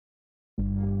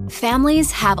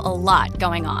Families have a lot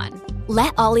going on.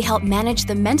 Let Ollie help manage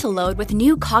the mental load with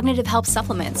new cognitive help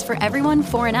supplements for everyone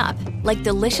 4 and up, like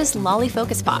delicious Lolly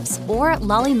Focus Pops or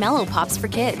Lolly Mellow Pops for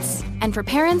kids. And for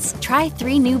parents, try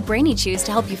 3 new Brainy Chews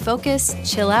to help you focus,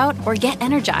 chill out, or get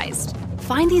energized.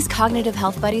 Find these cognitive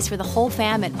health buddies for the whole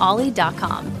fam at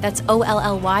ollie.com. That's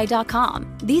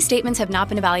OLLY.com. These statements have not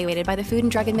been evaluated by the Food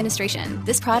and Drug Administration.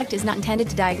 This product is not intended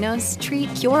to diagnose,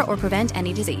 treat, cure, or prevent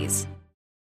any disease.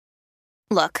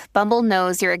 Look, Bumble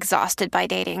knows you're exhausted by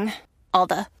dating. All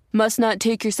the, must not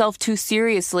take yourself too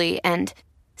seriously, and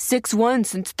 6'1"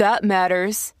 since that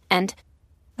matters, and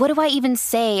what do I even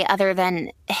say other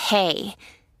than, hey?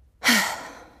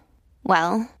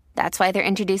 Well, that's why they're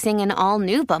introducing an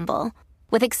all-new Bumble,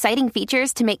 with exciting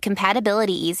features to make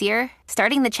compatibility easier,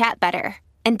 starting the chat better,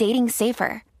 and dating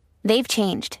safer. They've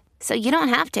changed, so you don't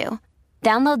have to.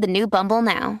 Download the new Bumble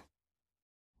now.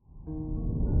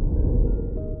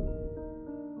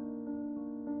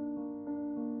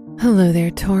 Hello there,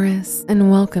 Taurus,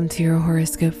 and welcome to your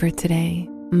horoscope for today,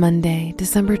 Monday,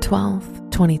 December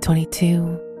 12th,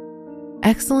 2022.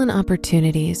 Excellent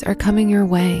opportunities are coming your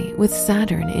way with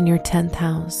Saturn in your 10th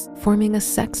house, forming a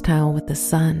sextile with the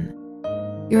Sun.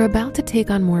 You're about to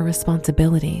take on more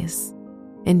responsibilities.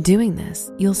 In doing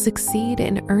this, you'll succeed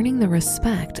in earning the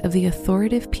respect of the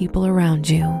authoritative people around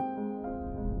you.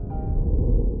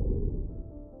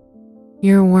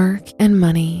 Your work and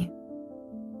money.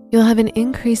 You'll have an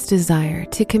increased desire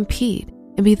to compete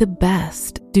and be the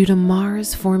best due to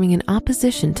Mars forming an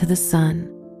opposition to the Sun.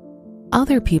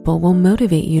 Other people will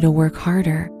motivate you to work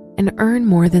harder and earn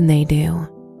more than they do.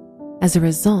 As a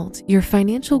result, your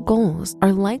financial goals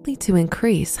are likely to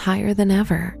increase higher than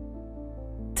ever.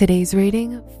 Today's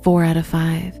rating, 4 out of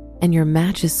 5, and your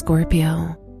match is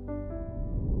Scorpio.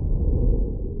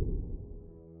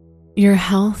 Your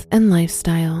health and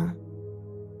lifestyle.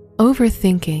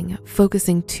 Overthinking,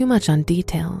 focusing too much on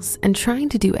details, and trying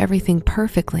to do everything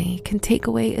perfectly can take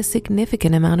away a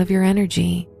significant amount of your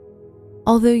energy.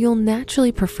 Although you'll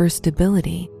naturally prefer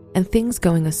stability and things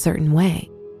going a certain way,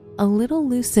 a little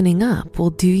loosening up will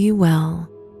do you well.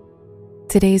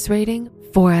 Today's rating,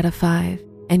 4 out of 5,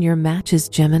 and your match is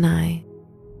Gemini.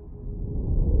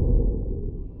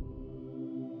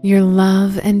 Your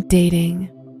love and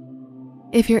dating.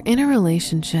 If you're in a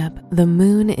relationship, the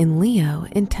moon in Leo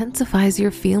intensifies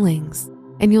your feelings,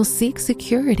 and you'll seek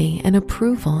security and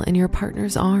approval in your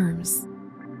partner's arms.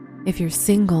 If you're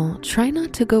single, try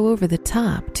not to go over the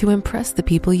top to impress the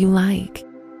people you like.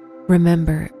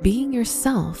 Remember, being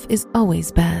yourself is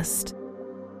always best.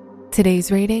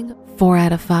 Today's rating, 4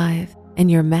 out of 5, and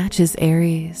your match is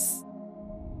Aries.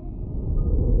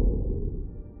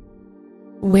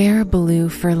 Wear blue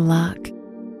for luck.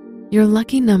 Your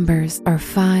lucky numbers are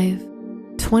 5,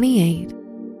 28,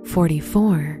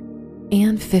 44,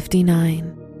 and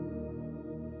 59.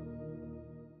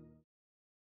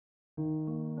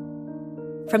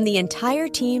 From the entire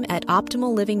team at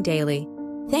Optimal Living Daily,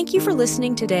 thank you for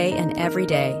listening today and every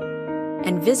day.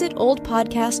 And visit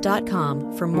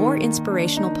oldpodcast.com for more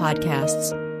inspirational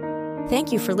podcasts.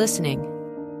 Thank you for listening.